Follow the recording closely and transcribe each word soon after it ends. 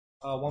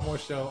one more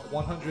show,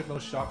 100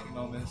 Most Shocking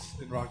Moments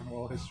in Rock and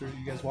Roll History.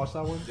 You guys watch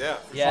that one? Yeah.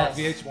 Yes.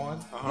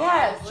 VH1?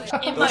 Yes.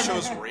 Those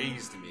shows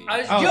raised me.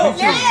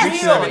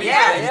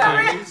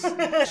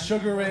 Yeah.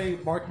 Sugar Ray,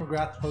 Mark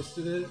McGrath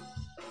posted it.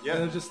 Yeah.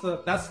 And it was just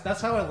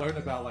that's how I learned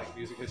about like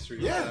music history.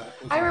 Yeah.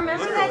 I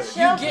remember that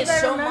show because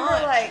I remember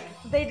like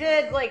they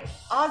did like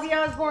Ozzy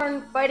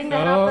Osbourne biting the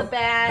head off the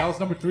bat. That was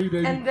number 3,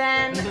 baby. And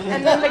then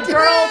the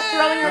girl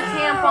throwing her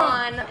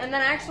tampon, and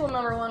then actual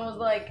number 1 was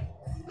like,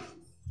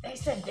 they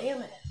said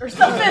damn it or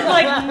something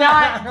like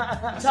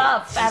not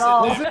tough at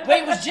all.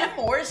 Wait, was Jim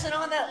Morrison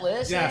on that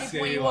list? Yes,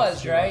 he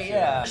was, right?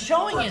 Yeah.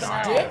 Showing his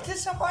dick to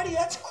somebody,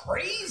 that's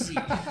crazy.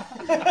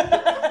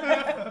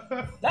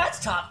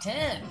 That's top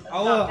 10.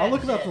 I'll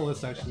look about the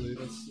list actually.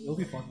 It'll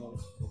be fun though.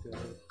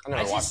 I'm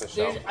gonna watch this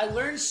show. I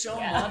learned so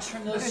much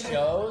from those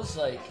shows.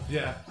 Like,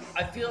 yeah,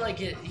 I feel like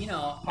it. You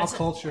know, pop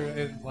culture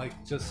and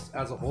like just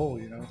as a whole.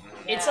 You know,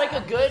 it's like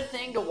a good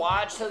thing to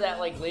watch so that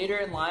like later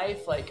in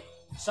life, like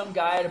some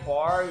guy at a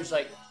bar who's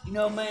like, you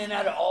know, man,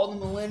 out of all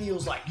the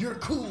millennials, like, you're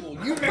cool.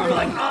 You remember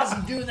like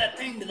Ozzy doing that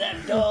thing to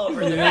that dove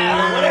or the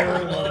bat or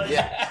whatever it was.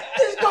 Yeah.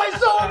 This guy's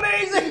so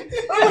amazing.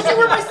 I wish you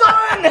were my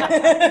son.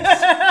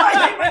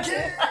 I hate my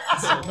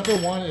kids.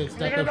 Number 1 is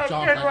Death of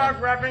John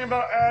Lennon. Rapping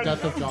about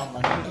Death of John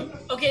Lennon.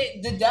 Okay,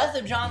 the death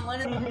of John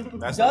Lennon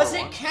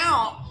doesn't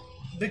count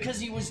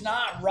because he was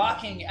not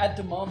rocking at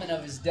the moment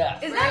of his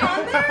death. Is that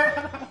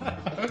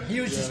on there?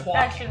 He was just That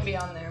walking. shouldn't be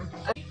on there.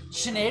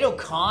 Sinead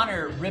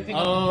O'Connor ripping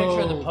up the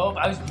picture of the Pope.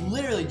 I was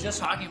literally just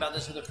talking about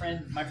this with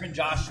my friend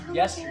Josh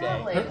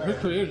yesterday. her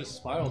career just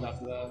spiraled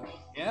after that.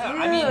 Yeah,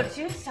 Dude, I mean,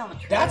 she was telling the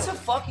truth. that's a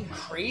fucking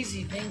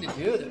crazy thing to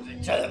do.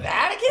 To the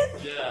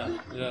Vatican?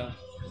 Yeah.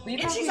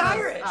 And she's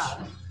Irish.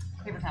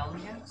 Paper towels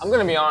again? I'm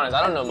gonna be honest,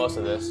 I don't know most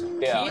of this.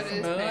 Yeah. Keith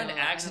Moon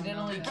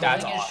accidentally killing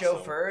That's his awesome.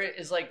 chauffeur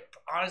is like,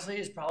 honestly,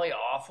 is probably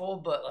awful,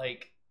 but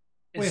like,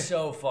 it's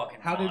so fucking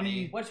How funny. did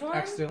he Which one?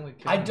 accidentally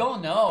kill I him?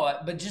 don't know,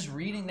 but just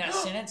reading that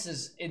sentence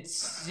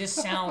just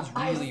sounds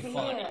really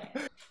funny.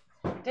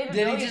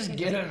 Did he just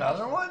get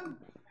another one?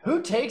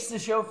 Who takes the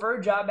chauffeur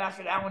job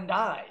after that one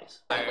dies?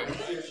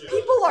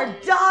 People are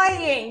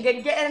dying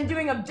and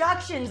doing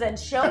abductions and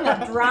showing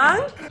up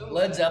drunk.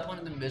 Led Zeppelin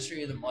and the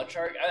Mystery of the Mud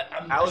Shark.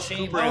 I'm Alice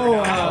ashamed. Cooper.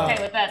 I'm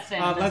okay with that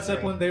sentence. Led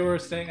Zeppelin, they were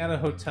staying at a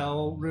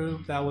hotel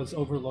room that was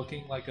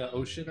overlooking like an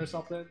ocean or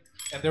something,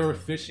 and they were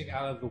fishing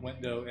out of the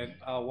window, and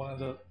one of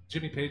the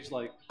Jimmy Page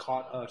like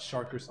caught a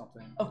shark or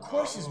something. Of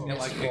course, his And like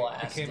mystical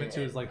it ass came did. into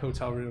his like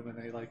hotel room and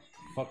they like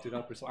fucked it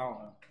up or something. I don't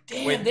know.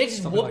 Damn, they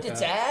just something whooped like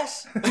its that.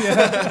 ass.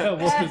 Yeah,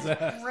 whooped his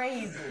That's ass.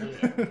 crazy.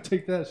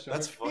 Take that, shark.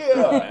 That's fucked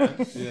up,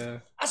 man. Yeah.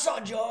 I saw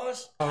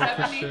Jaws. Oh,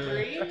 for sure.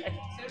 73?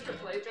 Sued for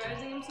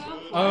plagiarizing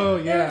himself? Oh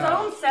His yeah.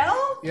 own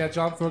self? Yeah,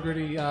 John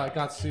Fogerty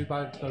got sued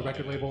by the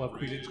record label of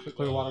Creedence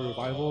Clearwater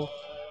Revival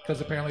because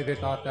apparently they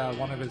thought that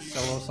one of his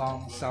solo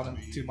songs sounded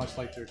too much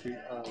like their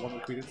one of the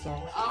Creedence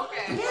songs.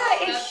 Okay.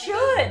 Yeah, it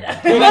should.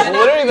 Dude, that's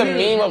literally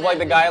the meme of like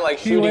the guy like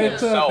shooting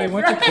himself. They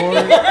went to court.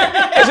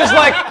 It's just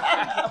like,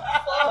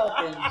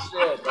 Fucking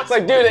shit. it's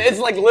like, dude, it's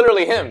like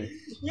literally him.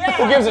 Yeah.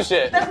 Who gives a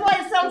shit? That's why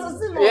it sounds so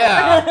similar.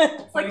 Yeah.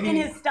 It's like in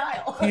his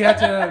style. He had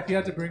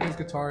to bring his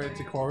guitar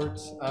into court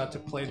to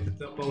play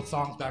both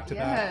songs back to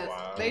back.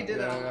 Yes, they did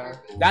that on Yeah.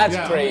 purpose. That's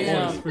Yeah. crazy.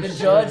 Yeah, For the sure.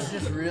 judge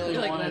just really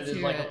You're like, wanted let's it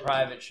hear like a it.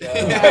 private show.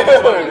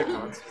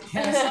 Dude.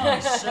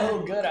 That sounds so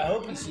good. I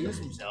hope he sues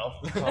himself.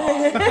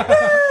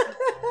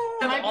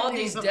 All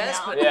these deaths,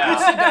 but Yeah.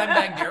 I see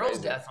Dimebag Darrell's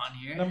death on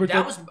here. Number that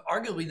two- was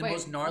arguably the Wait,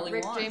 most gnarly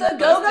Rick one. James- The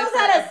Go-Go's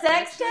had a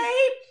sex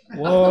tape?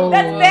 Whoa.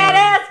 That's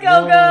badass,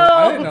 Go-Go. Whoa,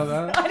 I didn't know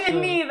that. I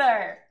didn't So-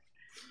 either.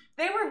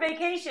 They were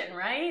vacation,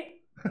 right?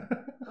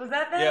 Was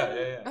that them?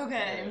 Yeah.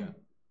 Okay.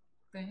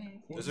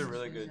 There's a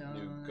really good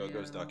new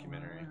Go-Go's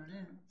documentary.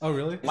 Oh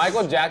really?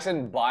 Michael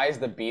Jackson buys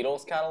the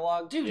Beatles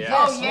catalog? Dude, Yeah.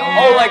 yes. Oh,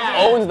 yeah. Oh, like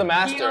owns the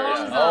masters. He owns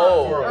them.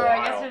 Oh, Or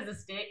I guess wow. there's a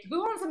state.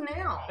 Who owns them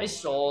now? They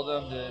sold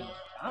them to,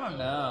 I don't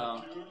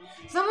know.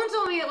 Someone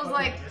told me it was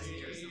like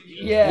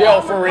Yeah.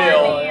 Yo, for real.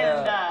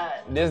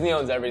 McCartney and, Disney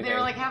owns they everything. were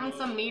like having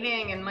some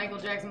meeting and Michael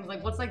Jackson was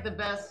like, what's like the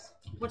best,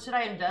 what should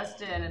I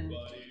invest in? And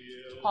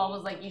Paul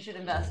was like, you should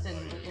invest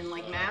in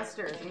like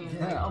masters. And he was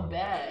like, oh,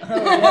 bet.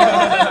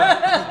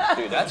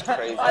 Dude, that's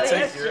crazy.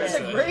 That's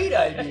a great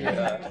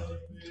idea.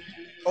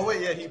 Oh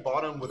wait, yeah, he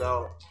bought him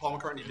without Paul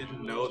McCartney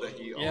didn't know that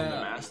he owned the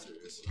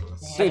masters.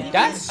 Dude,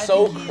 that's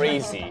so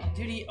crazy.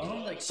 Dude, he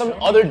owned like Some so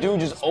other many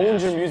dude just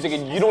owns your music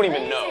and you don't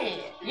even know.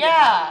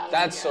 Yeah.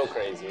 That's so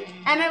crazy.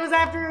 And it was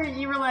after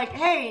you were like,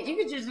 hey, you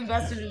could just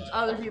invest in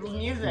other people's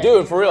music.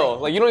 Dude, for real.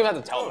 Like, you don't even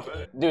have to tell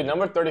them. Dude,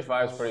 number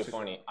 35 is pretty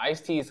funny.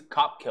 Ice-T's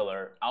Cop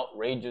Killer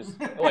outrageous.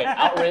 Wait,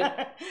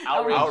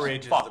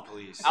 Outrageous fuck. the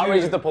police.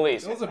 Outrageous the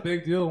police. It was a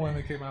big deal when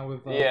they came out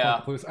with Yeah. Fuck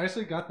the Police. I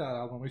actually got that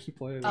album. We should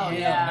play it. Oh,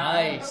 Yeah,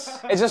 nice.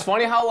 It's just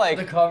funny how, The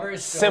like, cover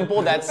is so simple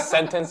good. that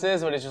sentence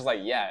is, but it's just like,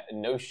 yeah,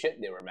 no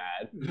shit they were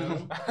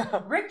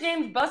mad. Rick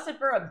James busted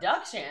for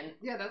abduction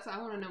Yeah, I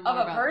want to know more of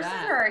a about person,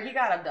 that. or he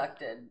got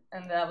abducted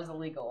and that was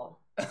illegal.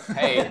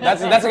 Hey,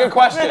 that's a good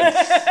question.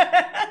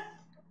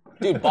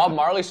 Dude, Bob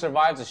Marley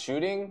survives a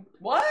shooting.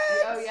 What?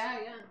 Oh, yeah.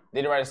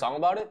 Did he write a song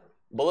about it?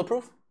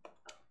 Bulletproof?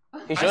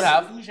 He should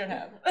have. He should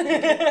have. I think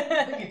he did.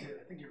 I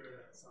think he wrote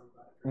that song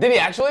back. Did he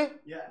actually?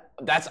 Yeah.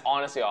 That's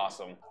honestly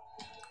awesome.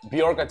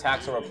 Bjork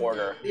attacks a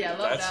reporter. Yeah, I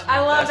love that. I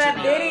love that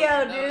That's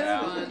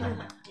video, fun.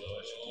 dude.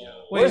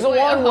 There's the Wait,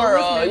 a one where,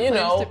 homeless man you claims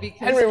know, to be Chris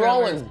Henry Drummer,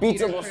 Rollins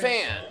beats Peter up a Chris.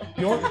 fan.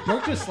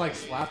 Bjork just like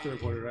slapped the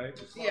reporter, right?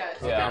 Yeah,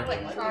 she Yeah. got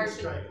like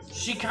charged.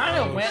 She kind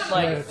of went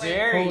like shit.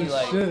 very Holy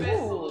like. shit.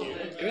 Ooh,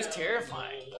 it was terrifying.